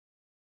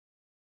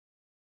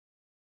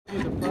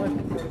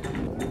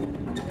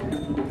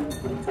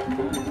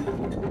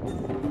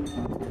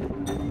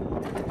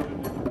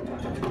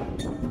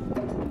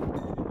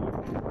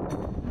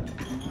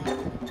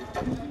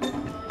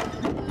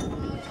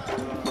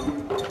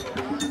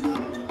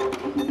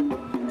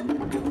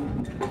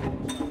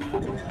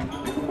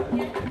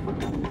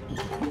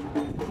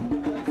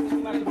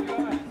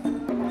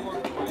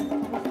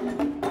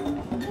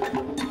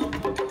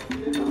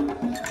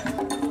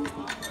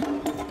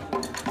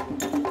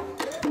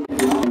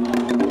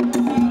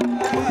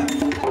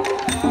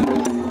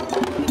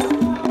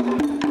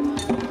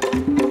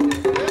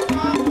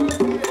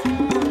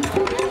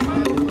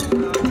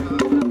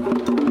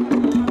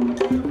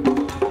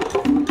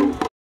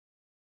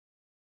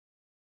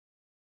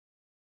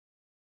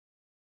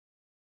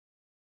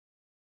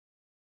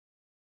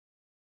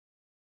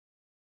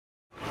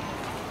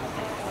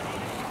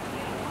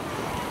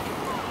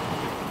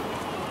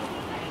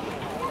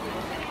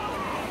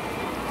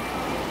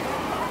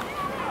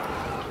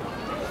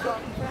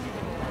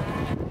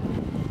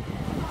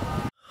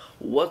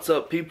What's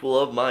up, people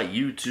of my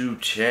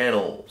YouTube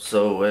channel?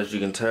 So as you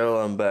can tell,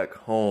 I'm back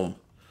home.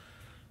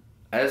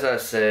 As I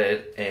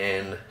said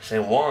in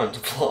St. Juan's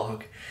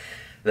vlog,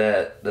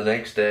 that the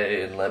next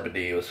day in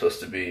Labadee was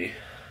supposed to be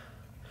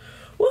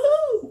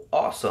woohoo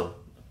awesome.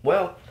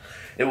 Well,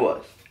 it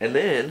was, and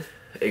then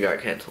it got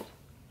canceled.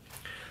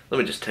 Let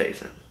me just tell you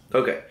something.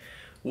 Okay,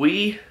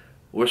 we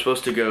were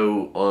supposed to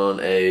go on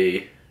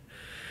a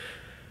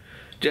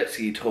jet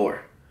ski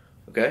tour.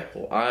 Okay,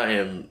 well, I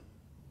am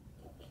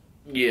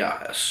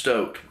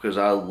stoked because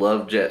I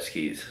love jet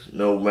skis.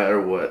 No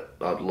matter what,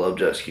 I love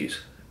jet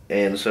skis.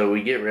 And so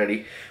we get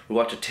ready, we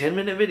watch a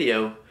 10-minute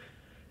video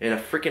in a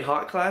freaking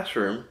hot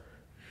classroom,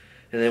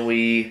 and then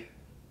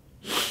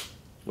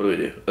what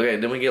do? Okay,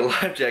 then we get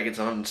life jackets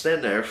on and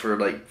stand there for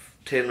like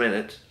 10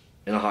 minutes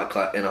in a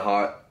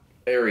hot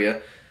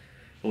area,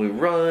 and we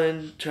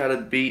run, try to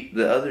beat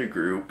the other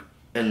group,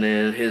 and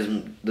then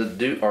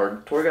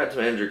our tour guide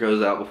manager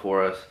goes out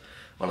before us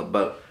on a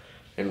boat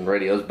and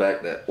radios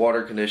back that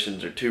water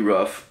conditions are too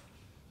rough,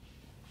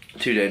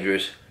 too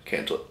dangerous,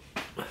 cancel it.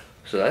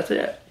 So that's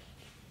it.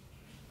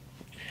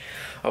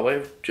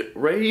 Our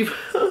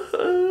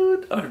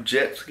our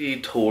jet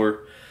ski tour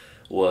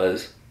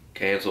was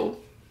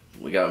canceled.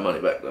 We got our money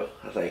back though,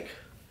 I think.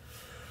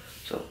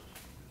 So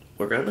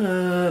we're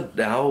gonna,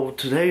 now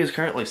today is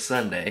currently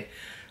Sunday.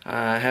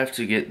 I have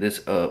to get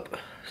this up,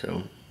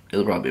 so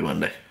it'll probably be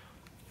Monday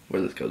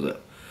where this goes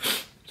up.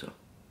 So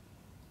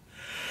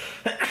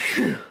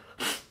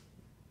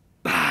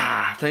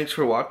thanks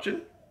for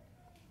watching.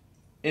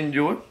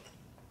 Enjoy.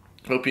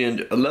 Hope you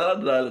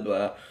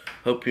enjoyed.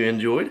 Hope you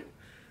enjoyed.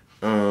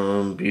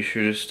 Be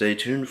sure to stay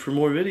tuned for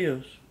more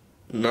videos.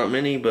 Not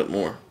many, but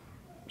more.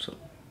 So,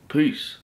 peace.